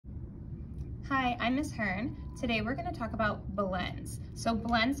Hi, I'm Miss Hearn. Today we're going to talk about blends. So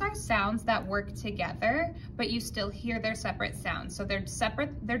blends are sounds that work together, but you still hear their separate sounds. So they're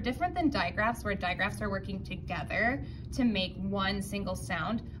separate, they're different than digraphs, where digraphs are working together to make one single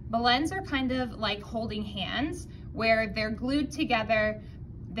sound. Blends are kind of like holding hands, where they're glued together,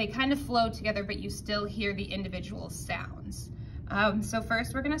 they kind of flow together, but you still hear the individual sounds. So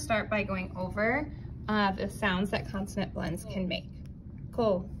first we're going to start by going over the sounds that consonant blends can make.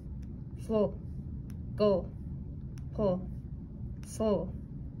 Go, flow, go, pull, slow,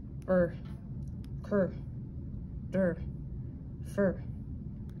 cur, der, fur,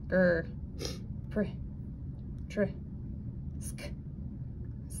 pr, tr, sk,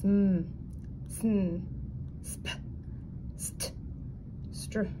 sm, sp, st,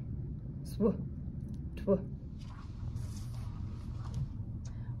 str, sw, tw.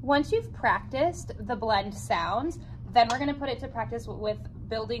 Once you've practiced the blend sounds, then we're going to put it to practice with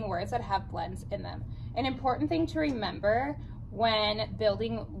building words that have blends in them. An important thing to remember when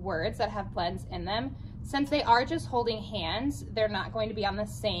building words that have blends in them, since they are just holding hands, they're not going to be on the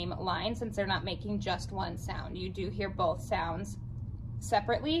same line since they're not making just one sound. You do hear both sounds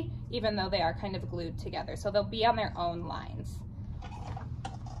separately, even though they are kind of glued together. So they'll be on their own lines.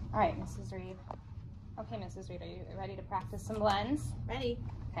 All right, Mrs. Reed. Okay, Mrs. Reed, are you ready to practice some blends? Ready.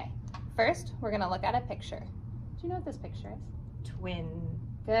 Okay, first we're gonna look at a picture. Do you know what this picture is? Twin.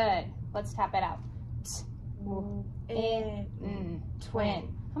 Good, let's tap it out. Twin.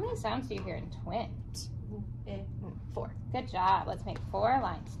 How many sounds do you hear in twin? 4. Good job, let's make 4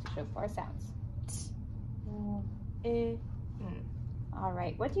 lines to show 4 sounds. All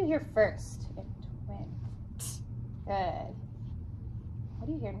right, what do you hear first in twin? Good. What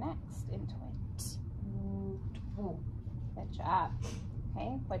do you hear next in twin? Good job.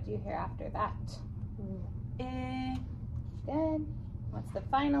 Okay, what do you hear after that? Good. What's the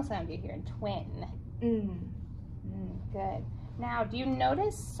final sound you hear in twin? Good. Now, do you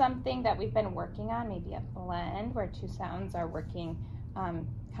notice something that we've been working on, maybe a blend where 2 sounds are working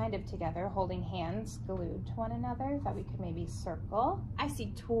kind of together, holding hands glued to one another, that we could maybe circle? I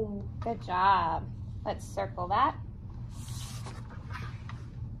see 2. Good job. Let's circle that.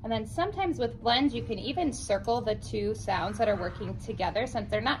 And then sometimes with blends, you can even circle the 2 sounds that are working together, since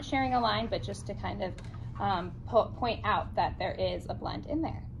they're not sharing a line, but just to kind of point out that there is a blend in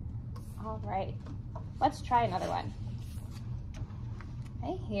there. All right, let's try another one.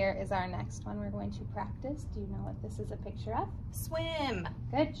 Okay, here is our next one we're going to practice. Do you know what this is a picture of? Swim.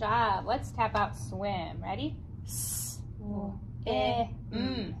 Good job. Let's tap out swim. Ready? Swim.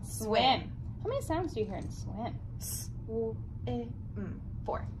 How many sounds do you hear in swim?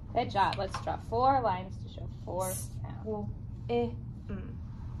 4. Good job. Let's draw 4 lines to show 4 sounds.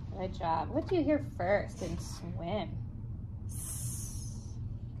 Good job. What do you hear first in swim?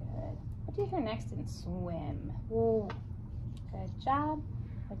 Good. What do you hear next in swim? Good job.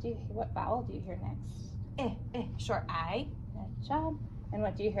 What vowel do you hear next? Short I. Good job. And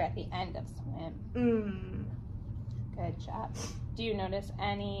what do you hear at the end of swim? Good job. Do you notice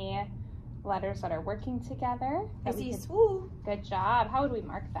any letters that are working together? I see swoo. Good job. How would we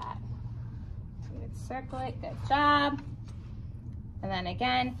mark that? We would circle it. Good job. And then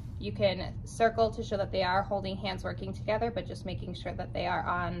again, you can circle to show that they are holding hands working together, but just making sure that they are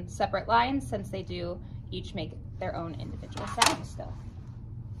on separate lines, since they do each make their own individual sounds still.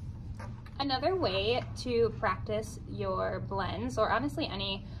 Another way to practice your blends, or honestly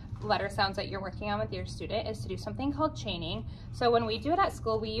any letter sounds that you're working on with your student, is to do something called chaining. So when we do it at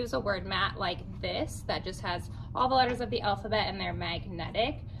school, we use a word mat like this that just has all the letters of the alphabet and they're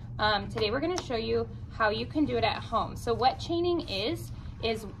magnetic. Today we're going to show you how you can do it at home. So what chaining is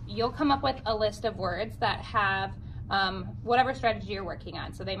you'll come up with a list of words that have whatever strategy you're working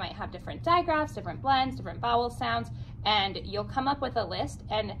on. So they might have different digraphs, different blends, different vowel sounds, and you'll come up with a list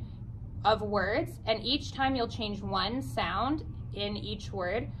of words, and each time you'll change one sound in each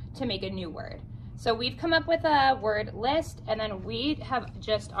word to make a new word. So we've come up with a word list, and then we have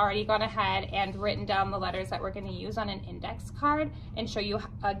just already gone ahead and written down the letters that we're going to use on an index card and show you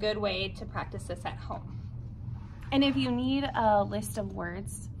a good way to practice this at home. And if you need a list of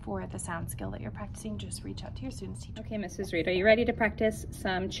words for the sound skill that you're practicing, just reach out to your student's teacher. Okay, Mrs. Reed, are you ready to practice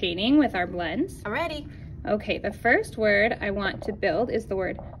some chaining with our blends? I'm ready. Okay, the first word I want to build is the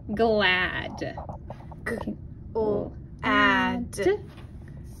word glad. Add.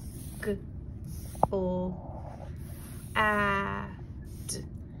 Add.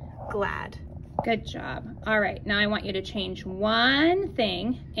 Glad. Good job. All right, now I want you to change one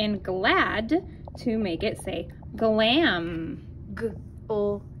thing in glad to make it say glam.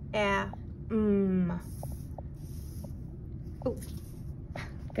 G-O-A-M.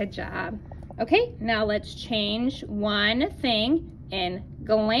 Good job. Okay, now let's change one thing in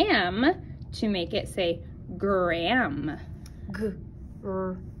glam to make it say gram.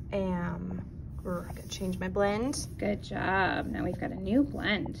 Gram. I gotta change my blend. Good job. Now we've got a new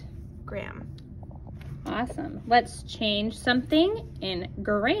blend. Gram. Awesome. Let's change something in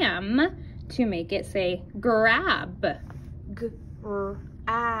gram to make it say grab.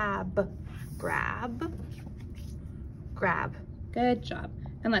 Grab. Grab. Grab. Good job.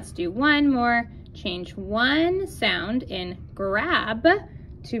 And let's do one more. Change one sound in grab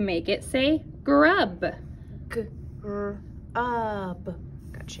to make it say grub. Grub.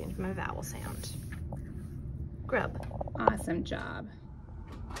 Gotta change my vowel sound. Grub. Awesome job.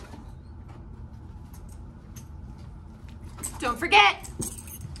 Don't forget,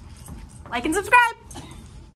 like and subscribe.